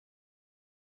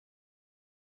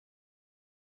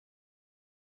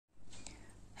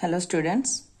Hello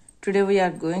students, today we are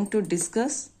going to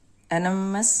discuss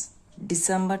NMMS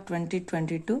December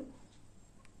 2022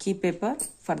 key paper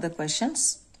for the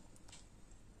questions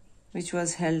which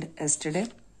was held yesterday.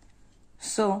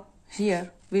 So here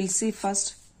we'll see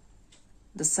first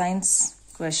the science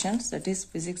questions, that is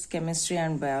physics, chemistry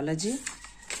and biology.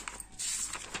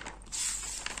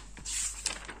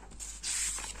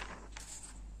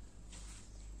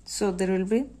 So there will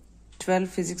be 12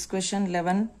 physics questions,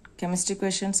 11 chemistry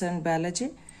questions and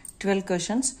biology, 12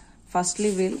 questions.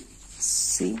 Firstly, we'll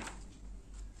see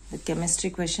the chemistry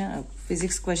question,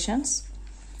 physics questions.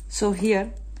 So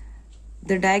here,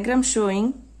 the diagram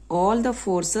showing all the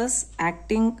forces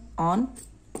acting on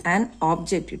an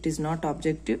object. It is not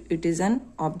objective, it is an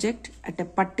object at a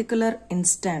particular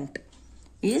instant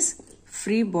is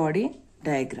free body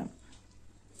diagram.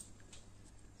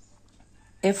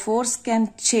 A force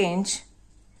can change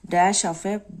dash of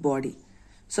a body.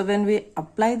 So when we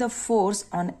apply the force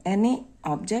on any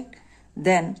object,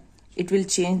 then it will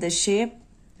change the shape,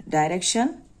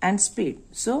 direction and speed.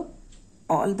 So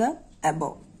all the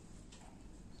above.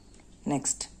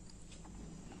 Next.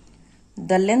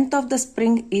 The length of the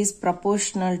spring is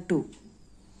proportional to.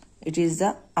 It is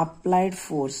the applied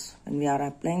force. When we are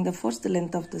applying the force, the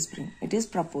length of the spring, it is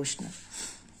proportional.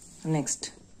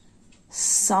 Next.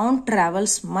 Sound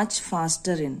travels much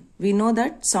faster in. We know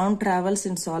that sound travels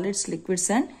in solids, liquids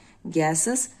and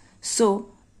gases.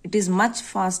 So it is much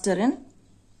faster in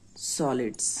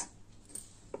solids.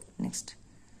 Next.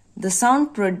 The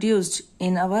sound produced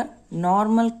in our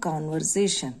normal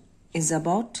conversation is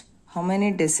about how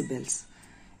many decibels?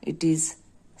 It is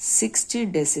 60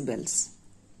 decibels.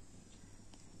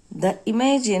 The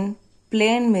image in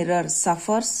plane mirror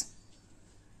suffers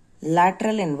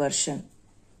lateral inversion.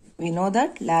 We know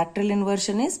that lateral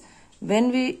inversion is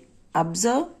when we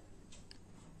observe,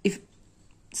 if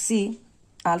see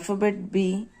alphabet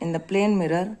B in the plane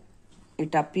mirror,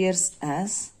 it appears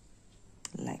as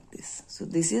like this. So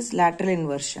this is lateral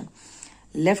inversion.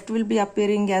 Left will be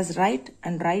appearing as right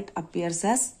and right appears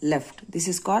as left. This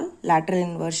is called lateral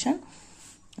inversion.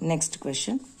 Next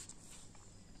question.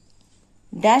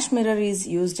 Dash mirror is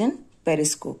used in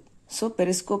periscope. So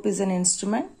periscope is an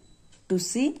instrument to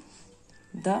see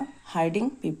the hiding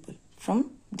people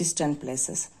from distant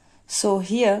places. So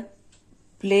here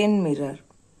plane mirror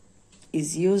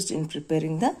is used in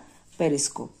preparing the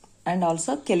periscope and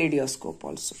also kaleidoscope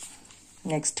also.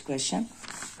 Next question.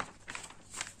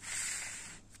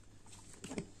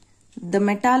 The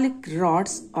metallic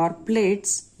rods or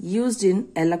plates used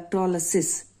in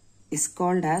electrolysis is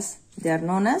called as, they are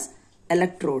known as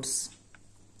electrodes,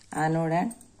 anode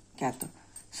and cathode.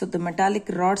 So the metallic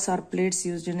rods or plates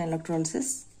used in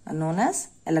electrolysis are known as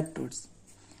electrodes.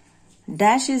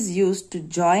 Dash is used to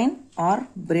join or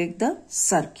break the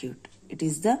circuit. It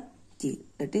is the key,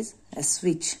 that is a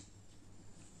switch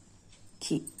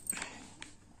key.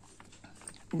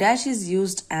 Dash is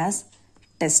used as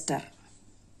tester.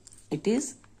 It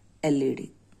is LED.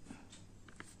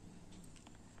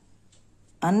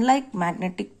 Unlike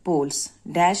magnetic poles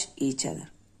dash each other.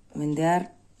 When they are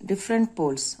different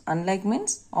poles, unlike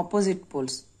means opposite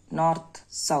poles, north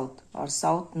south or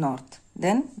south north,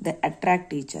 then they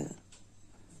attract each other.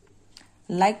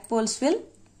 Like poles will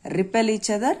repel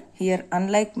each other, here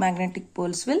unlike magnetic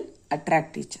poles will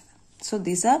attract each other. So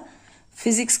these are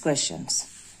physics questions.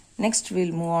 Next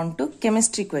we'll move on to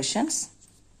chemistry questions.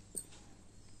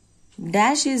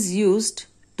 Dash is used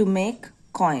to make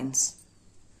coins.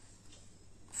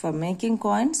 For making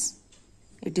coins,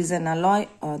 it is an alloy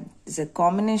or is a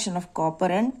combination of copper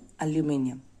and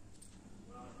aluminium.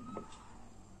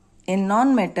 A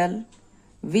non-metal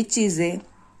which is a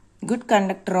good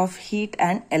conductor of heat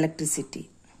and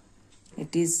electricity.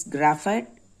 It is graphite.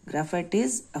 Graphite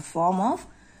is a form of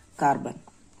carbon.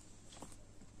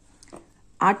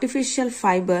 Artificial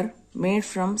fiber made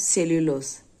from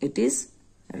cellulose. It is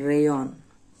rayon.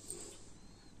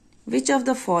 Which of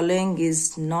the following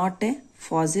is not a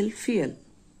fossil fuel?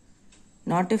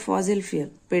 Not a fossil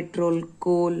fuel. Petrol,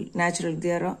 coal, natural,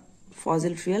 they are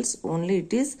fossil fuels. Only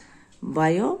it is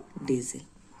biodiesel.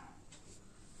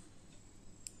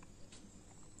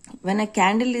 When a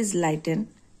candle is lighted,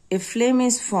 a flame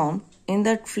is formed. In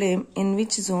that flame, in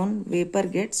which zone vapor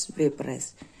gets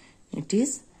vaporized? It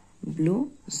is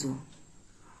blue zone.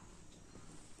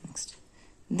 Next.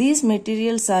 These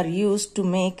materials are used to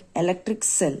make electric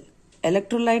cell.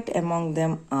 Electrolyte among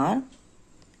them are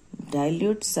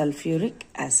dilute sulfuric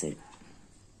acid.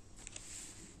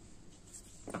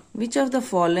 Which of the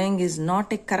following is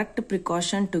not a correct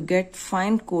precaution to get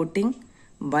fine coating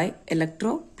by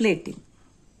electroplating?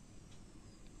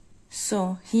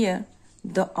 So here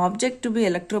The object to be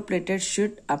electroplated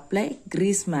should apply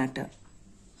grease matter.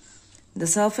 The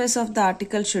surface of the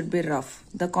article should be rough.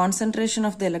 The concentration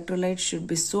of the electrolyte should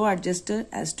be so adjusted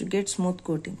as to get smooth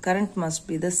coating. Current must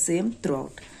be the same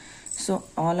throughout. So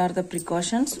all are the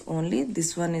precautions, only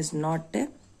this one is not a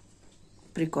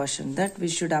precaution, that we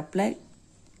should apply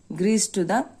grease to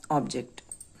the object.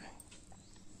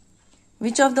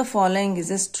 Which of the following is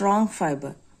a strong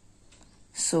fiber?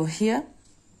 So here,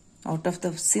 out of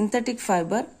the synthetic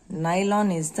fiber,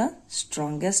 nylon is the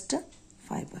strongest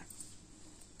fiber.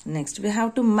 Next, we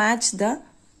have to match the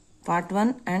part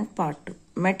 1 and part 2.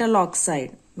 Metal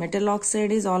oxide. Metal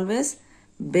oxide is always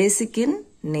basic in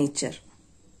nature.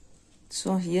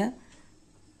 So here,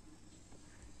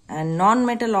 and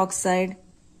non-metal oxide,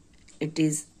 it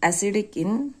is acidic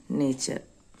in nature.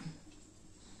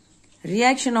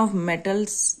 Reaction of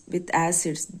metals with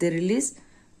acids, they release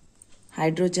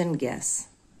hydrogen gas.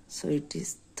 So it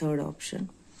is third option.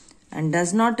 And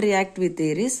does not react with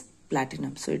air is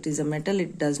platinum. So it is a metal,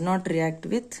 it does not react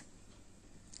with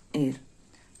air.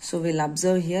 So we'll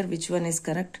observe here which one is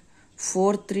correct.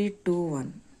 4, 3, 2,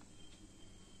 1.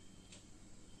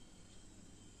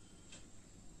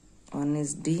 One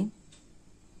is D.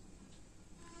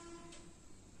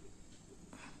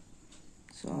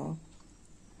 So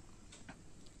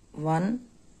 1,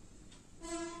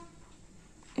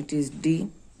 it is D,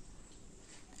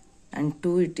 and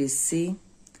 2 it is C,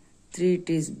 3 it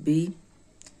is B,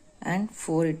 and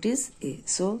 4 it is A.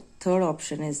 So third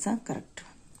option is the correct.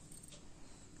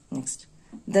 Next,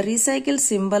 the recycle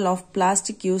symbol of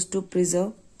plastic used to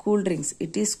preserve cool drinks,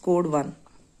 it is code 1.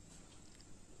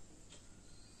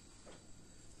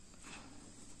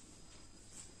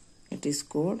 It is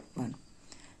code 1.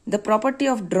 The property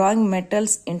of drawing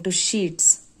metals into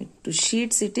sheets.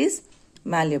 It is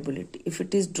malleability. If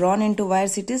it is drawn into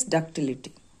wires, it is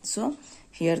ductility. So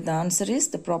here the answer is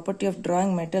the property of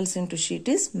drawing metals into sheet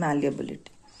is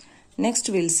malleability. Next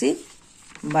we'll see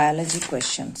biology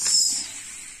questions.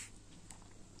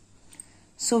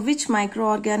 So which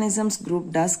microorganisms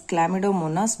group does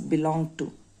Chlamydomonas belong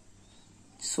to?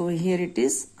 So here it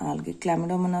is algae.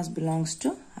 Chlamydomonas belongs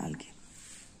to algae.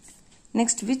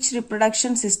 Next, which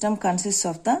reproduction system consists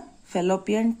of the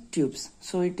fallopian tubes?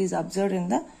 So it is observed in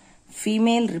the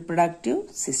female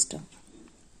reproductive system.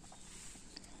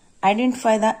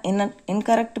 Identify the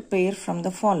incorrect pair from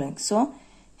the following. So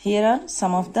here are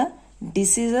some of the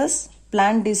diseases,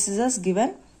 plant diseases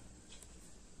given.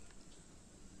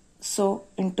 So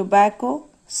in tobacco,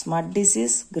 smut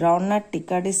disease, groundnut,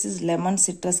 tica disease, lemon,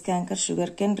 citrus canker,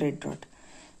 sugarcane, red rot.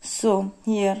 So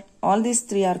here all these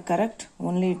three are correct,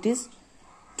 only it is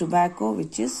tobacco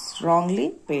which is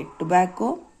wrongly paid.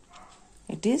 Tobacco,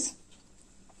 it is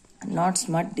not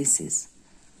smut disease.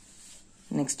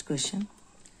 Next question.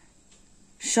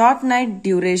 Short night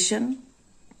duration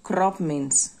crop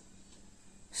means.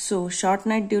 So short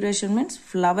night duration means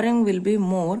flowering will be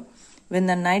more when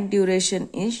the night duration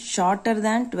is shorter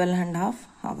than 12.5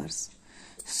 hours.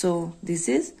 So this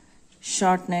is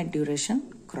short night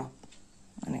duration crop.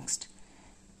 Next.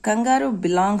 Kangaroo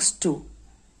belongs to.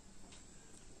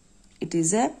 It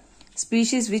is a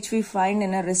species which we find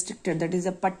in a restricted, that is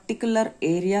a particular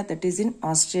area that is in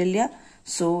Australia.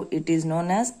 So it is known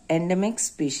as endemic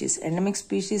species. Endemic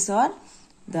species are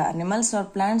the animals or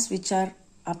plants which are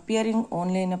appearing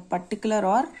only in a particular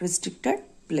or restricted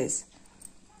place.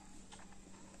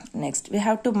 Next, we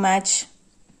have to match.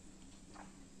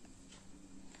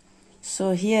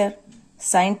 So here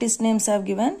scientist names have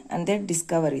given and their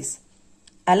discoveries.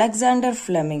 Alexander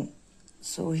Fleming.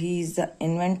 So he is the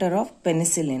inventor of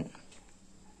penicillin.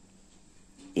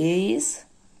 A is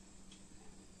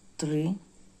 3.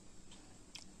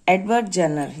 Edward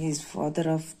Jenner, he is father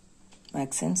of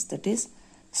vaccines, that is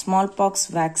smallpox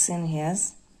vaccine he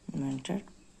has invented.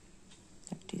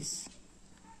 That is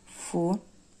 4.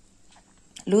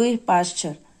 Louis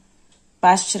Pasteur,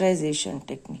 pasteurization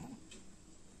technique.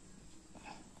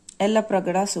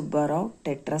 Yellapragada Subbarao,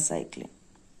 tetracycline.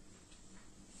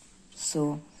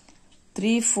 So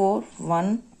 3, 4,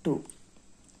 1, 2.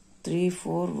 3,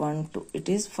 4, 1, 2. It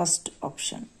is first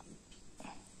option.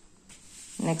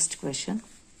 Next question.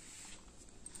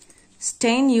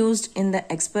 Stain used in the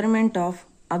experiment of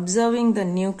observing the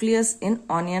nucleus in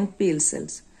onion peel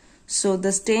cells. So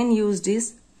the stain used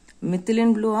is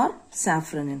methylene blue or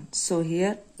safranin. So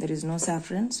here there is no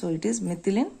saffron, so it is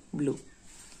methylene blue.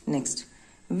 Next,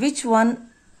 which one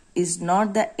is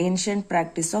not the ancient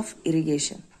practice of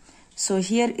irrigation? So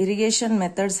here irrigation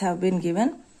methods have been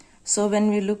given. So when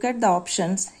we look at the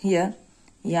options here,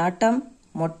 Yatam,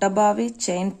 Mottabavi,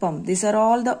 chain pump, these are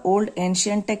all the old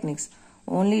ancient techniques.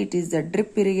 Only it is the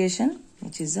drip irrigation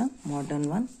which is a modern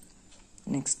one.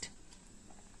 Next.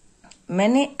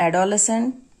 Many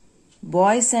adolescent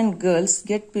boys and girls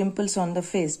get pimples on the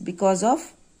face because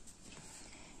of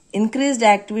increased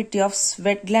activity of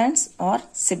sweat glands or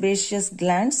sebaceous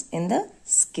glands in the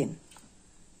skin.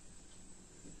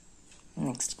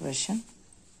 Next question.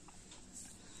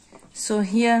 So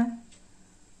here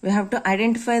we have to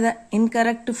identify the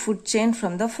incorrect food chain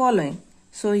from the following.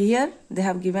 So here they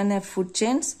have given a food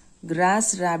chains: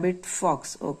 grass, rabbit,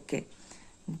 fox. Okay.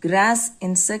 Grass,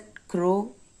 insect,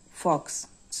 crow, fox.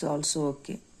 It's also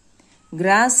okay.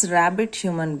 Grass, rabbit,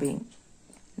 human being.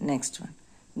 Next one.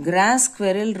 Grass,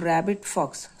 squirrel, rabbit,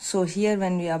 fox. So here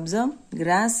when we observe,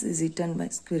 grass is eaten by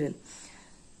squirrel.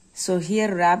 So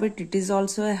here rabbit, it is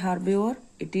also a herbivore.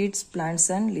 It eats plants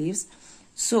and leaves.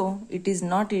 So it is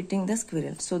not eating the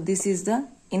squirrel. So this is the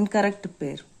incorrect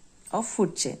pair of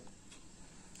food chain.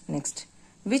 Next.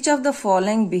 Which of the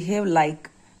following behave like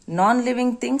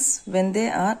non-living things when they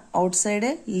are outside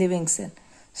a living cell?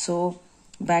 So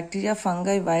bacteria,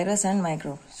 fungi, virus and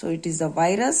microbe. So it is the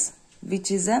virus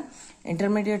which is a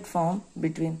intermediate form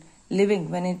between living.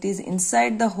 When it is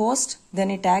inside the host, then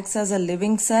it acts as a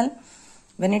living cell.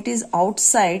 When it is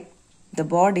outside the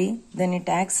body, then it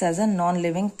acts as a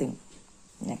non-living thing.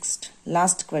 Next,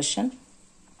 last question.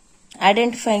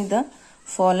 Identifying the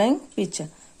following picture.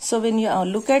 So when you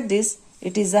look at this,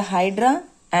 it is a hydra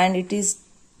and it is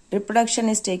reproduction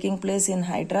is taking place in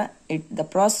hydra. The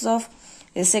process of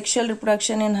asexual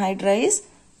reproduction in hydra is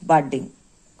budding.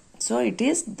 So it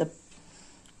is the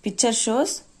picture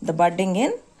shows the budding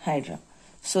in hydra.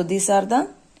 So these are the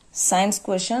science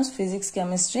questions, physics,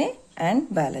 chemistry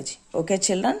and biology. Okay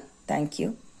children, thank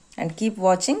you and keep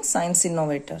watching Science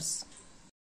Innovators.